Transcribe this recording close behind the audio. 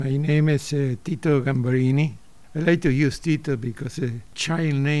My name is Tito Gamabarini. I like to use Tito because it's a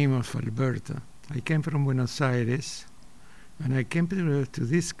child name of Alberta. I came from Buenos Aires, and I came to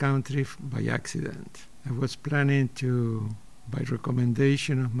this country by accident. I was planning to, by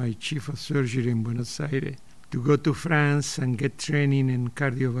recommendation of my chief of surgery in Buenos Aires, to go to France and get training in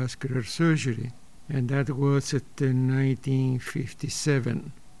cardiovascular surgery. And that was at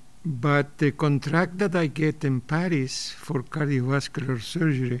 1957. But the contract that I get in Paris for cardiovascular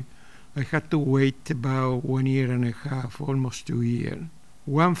surgery, I had to wait about 1 year and a half, almost 2 years.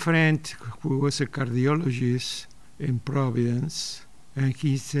 One friend who was a cardiologist in Providence, and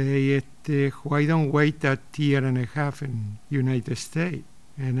he said, why don't wait that year and a half in United States?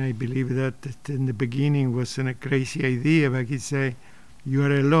 And I believe that in the beginning wasn't a crazy idea, but he said, you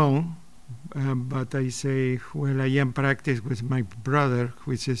are alone. But I say, well, I am practiced with my brother,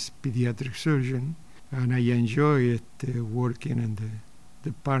 which is pediatric surgeon, and I enjoy it working in the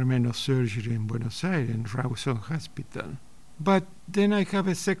Department of Surgery in Buenos Aires, in Rawson Hospital. But then I have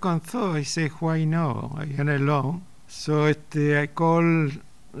a second thought. I say, why no? I am alone. So I call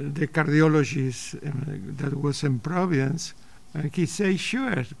the cardiologist that was in Providence, and he said,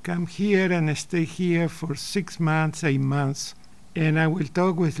 sure, come here and stay here for 6 months, 8 months. And I will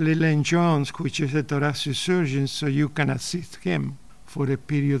talk with Leland Jones, which is a thoracic surgeon, so you can assist him for a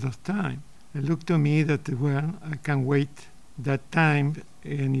period of time. It looked to me that, well, I can wait that time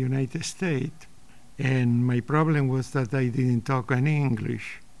in the United States. And my problem was that I didn't talk any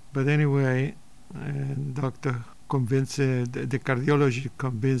English. But anyway, the cardiologist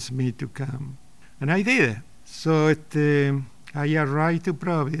convinced me to come. And I did it. So I arrived to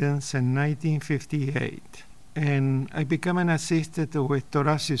Providence in 1958. And I became an assistant of a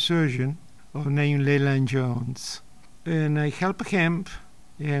thoracic surgeon named Leland Jones. And I helped him,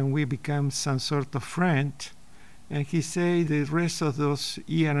 and we became some sort of friend. And he said, the rest of those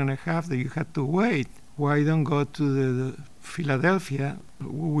year and a half that you had to wait, why don't go to the Philadelphia?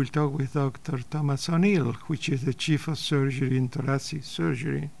 We will talk with Dr. Thomas O'Neill, which is the chief of surgery in thoracic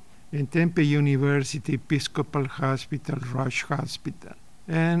surgery, in Tempe University, Episcopal Hospital, Rush Hospital.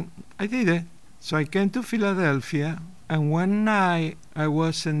 And I did it. So I came to Philadelphia, and one night I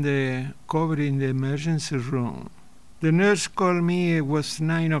was covering the emergency room. The nurse called me, it was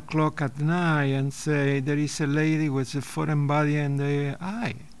 9 o'clock at night, and said, there is a lady with a foreign body in the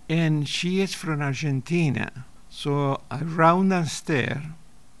eye. And she is from Argentina. So I ran downstairs,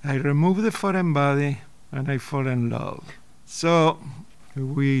 I removed the foreign body, and I fall in love. So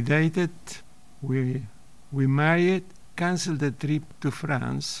we dated, we married, canceled the trip to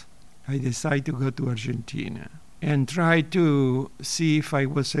France. I decided to go to Argentina and try to see if I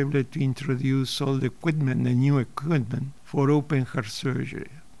was able to introduce all the equipment, the new equipment, for open heart surgery.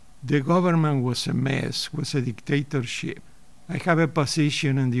 The government was a mess, was a dictatorship. I have a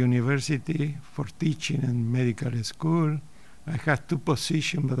position in the university for teaching in medical school. I had 2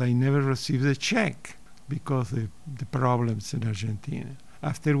 positions, but I never received a check because of the problems in Argentina.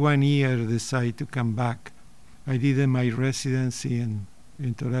 After 1 year, I decided to come back. I did my residency in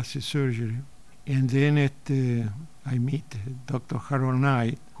thoracic surgery. And then I meet Dr. Harold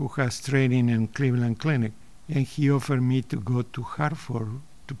Knight, who has training in Cleveland Clinic. And he offered me to go to Hartford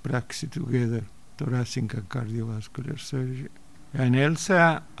to practice together thoracic and cardiovascular surgery. And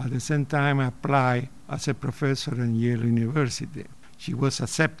Elsa, at the same time, applied as a professor in Yale University. She was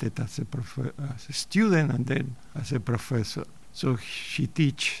accepted as a student and then as a professor. So she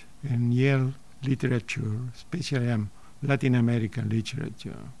teaches in Yale literature, especially Latin American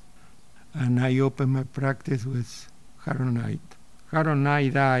literature. And I opened my practice with Harold Knight. Harold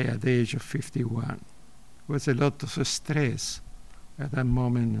Knight died at the age of 51. There was a lot of stress at that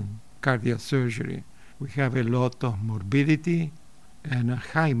moment in cardiac surgery. We have a lot of morbidity and a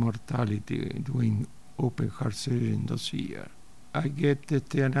high mortality doing open heart surgery in those years. I get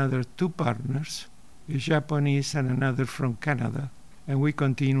another 2 partners, a Japanese and another from Canada, and we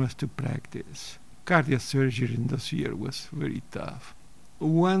continue to practice. Cardiac surgery in those years was very tough.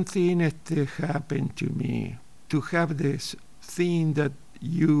 One thing that happened to me, to have this thing that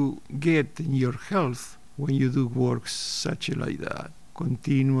you get in your health when you do work such like that,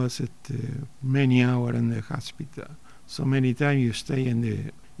 continuous at many hours in the hospital. So many times you stay in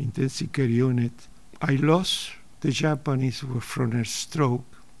the intensive care unit. I lost the Japanese from a stroke,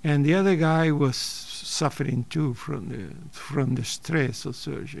 and the other guy was suffering too from the stress of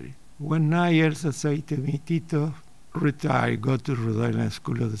surgery. One night Elsa said to me, Tito, retire, go to Rhode Island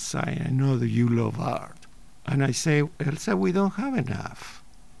School of Design. I know that you love art. And I say, Elsa, we don't have enough.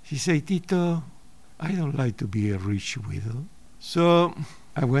 She said, Tito, I don't like to be a rich widow. So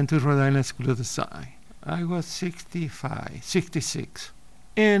I went to Rhode Island School of Design. I was 66.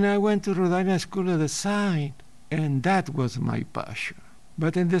 And I went to Rhode Island School of Design, and that was my passion.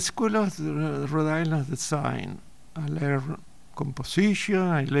 But in the School of Rhode Island Design, I learned composition,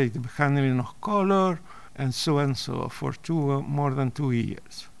 I learned handling of color, and so for more than 2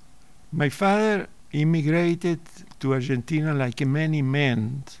 years. My father immigrated to Argentina like many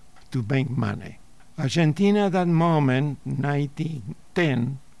men to make money. Argentina at that moment,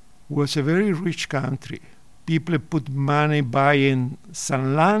 1910, was a very rich country. People put money buying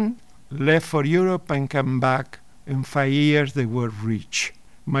some land, left for Europe and came back. In 5 years they were rich.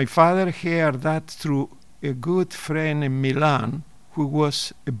 My father heard that through a good friend in Milan who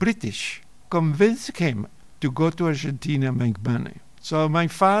was a British, convinced him to go to Argentina and make money. So my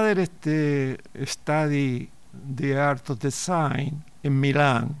father studied the art of design in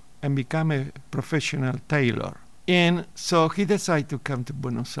Milan and became a professional tailor. And so he decided to come to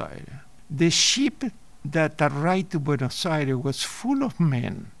Buenos Aires. The ship that arrived to Buenos Aires was full of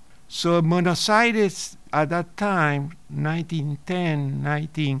men. So Buenos Aires at that time, 1910,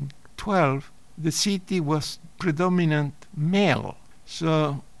 1912, the city was predominant male.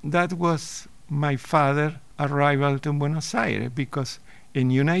 So that was my father's arrival to Buenos Aires, because in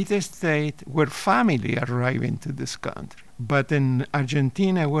the United States were family arriving to this country. But in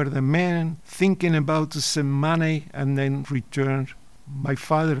Argentina were the men thinking about to send money and then return. My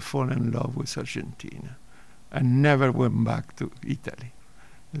father fell in love with Argentina and never went back to Italy.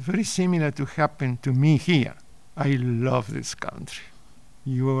 It's very similar to happen to me here. I love this country.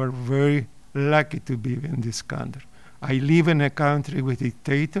 You are very lucky to be in this country. I live in a country with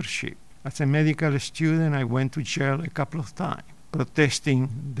dictatorship. As a medical student, I went to jail a couple of times,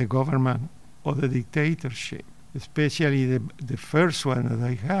 protesting the government or the dictatorship. Especially the first one that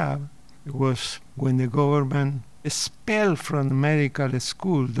I have was when the government expelled from the medical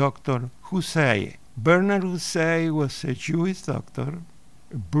school Dr. Hussein. Bernard Hussein was a Jewish doctor,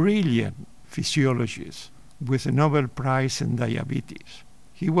 a brilliant physiologist with a Nobel Prize in diabetes.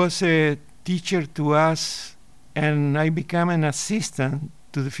 He was a teacher to us, and I became an assistant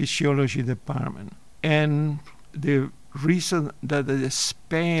to the physiology department. And the reason that they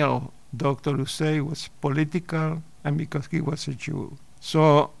expelled Dr. Hussein was political and because he was a Jew.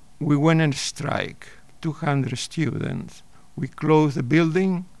 So we went on strike, 200 students. We closed the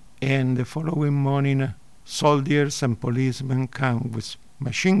building, and the following morning, soldiers and policemen came with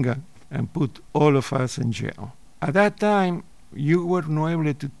machine gun and put all of us in jail. At that time, you were not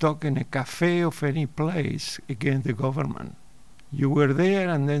able to talk in a cafe of any place against the government. You were there,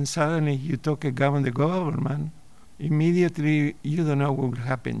 and then suddenly you talk against the government. Immediately, you don't know what will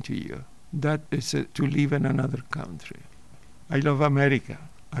happen to you. That is to live in another country. I love America.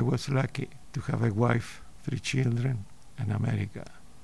 I was lucky to have a wife, 3 children, in America.